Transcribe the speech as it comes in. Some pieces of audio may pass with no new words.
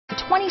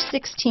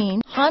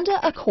2016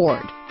 Honda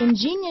Accord.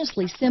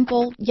 Ingeniously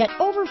simple, yet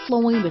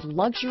overflowing with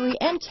luxury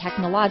and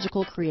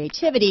technological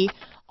creativity,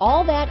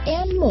 all that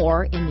and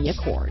more in the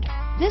Accord.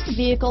 This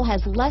vehicle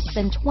has less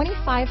than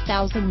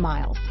 25,000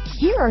 miles.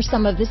 Here are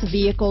some of this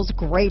vehicle's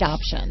great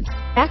options: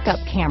 backup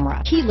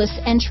camera, keyless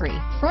entry,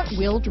 front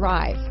wheel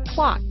drive,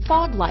 clock,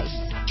 fog lights,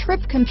 trip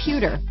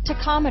computer,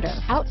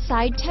 tachometer,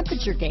 outside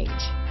temperature gauge,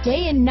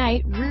 day and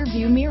night rear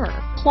view mirror,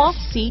 cloth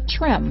seat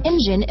trim,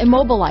 engine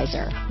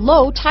immobilizer,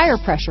 low tire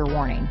pressure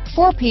warning,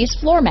 4-piece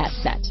floor mat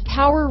set,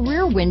 power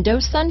rear window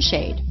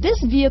sunshade.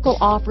 This vehicle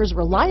offers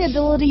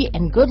reliability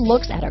and good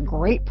looks at a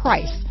great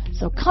price.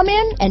 So come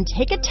in and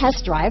take a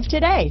test drive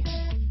today.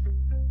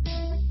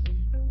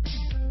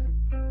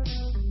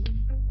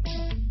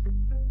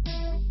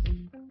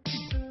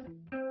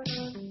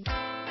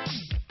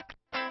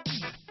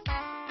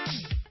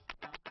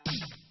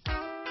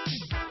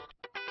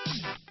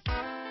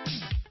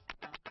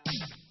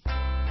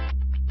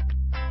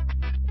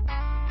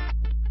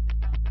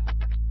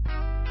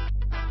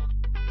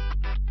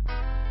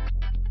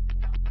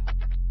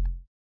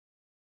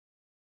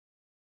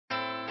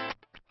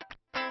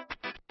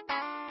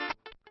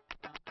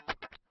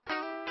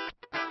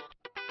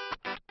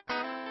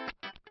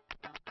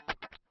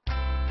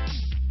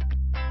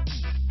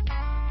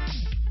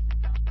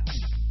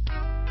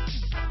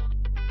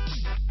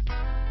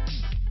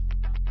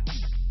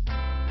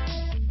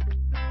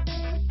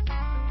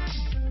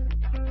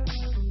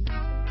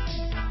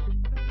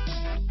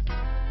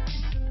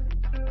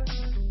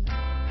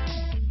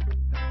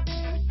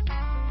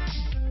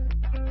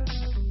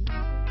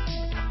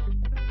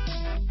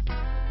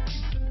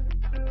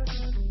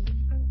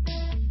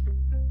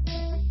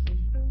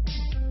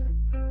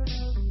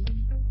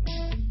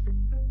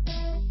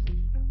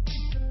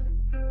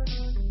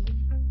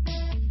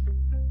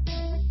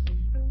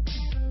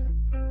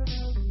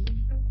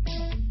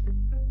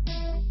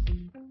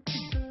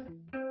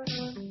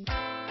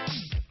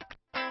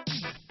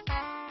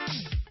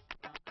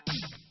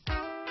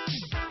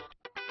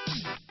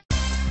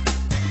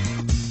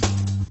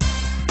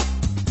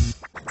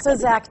 So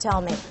Zach,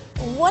 tell me,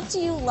 what do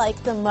you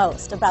like the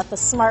most about the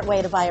smart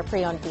way to buy a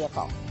pre-owned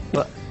vehicle?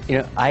 Well,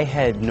 I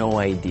had no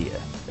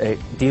idea a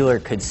dealer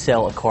could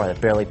sell a car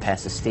that barely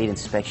passed a state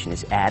inspection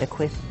is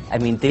adequate. I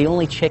mean, they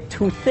only check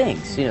two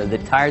things. The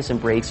tires and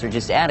brakes are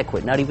just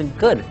adequate, not even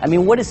good. I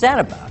mean, what is that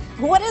about?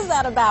 What is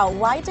that about?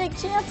 Why take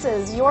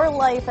chances? Your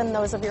life and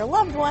those of your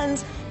loved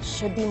ones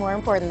should be more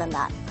important than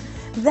that.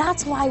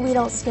 That's why we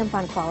don't skimp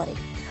on quality.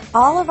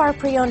 All of our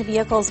pre-owned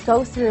vehicles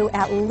go through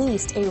at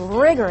least a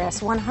rigorous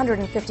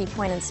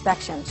 150-point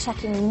inspection,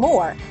 checking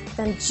more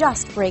than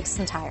just brakes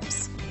and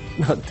tires.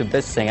 The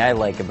best thing I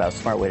like about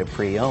Smart Way to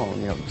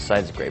Pre-Own,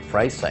 besides the great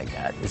price I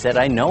got, is that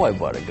I know I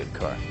bought a good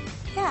car.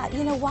 Yeah,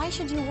 why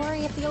should you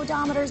worry if the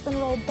odometer's been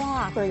rolled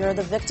back, or you're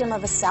the victim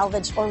of a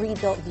salvaged or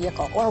rebuilt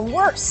vehicle, or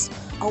worse,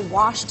 a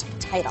washed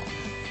title?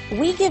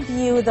 We give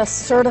you the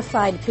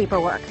certified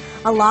paperwork,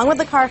 along with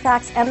the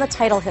CARFAX and the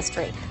title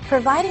history,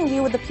 providing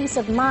you with the peace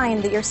of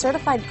mind that your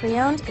certified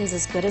pre-owned is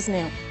as good as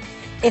new.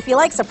 If you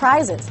like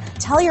surprises,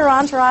 tell your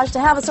entourage to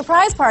have a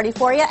surprise party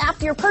for you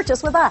after your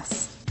purchase with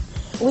us.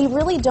 We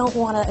really don't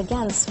want to,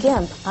 again,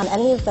 skimp on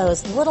any of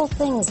those little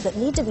things that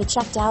need to be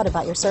checked out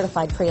about your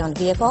certified pre-owned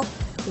vehicle.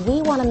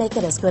 We want to make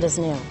it as good as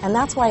new, and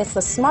that's why it's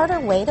the smarter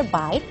way to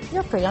buy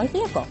your pre-owned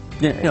vehicle.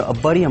 Yeah, a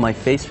buddy on my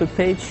Facebook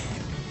page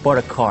bought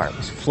a car. It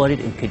was flooded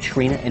in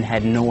Katrina and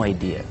had no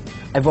idea.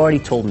 I've already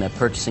told him that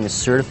purchasing a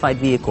certified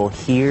vehicle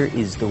here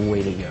is the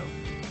way to go.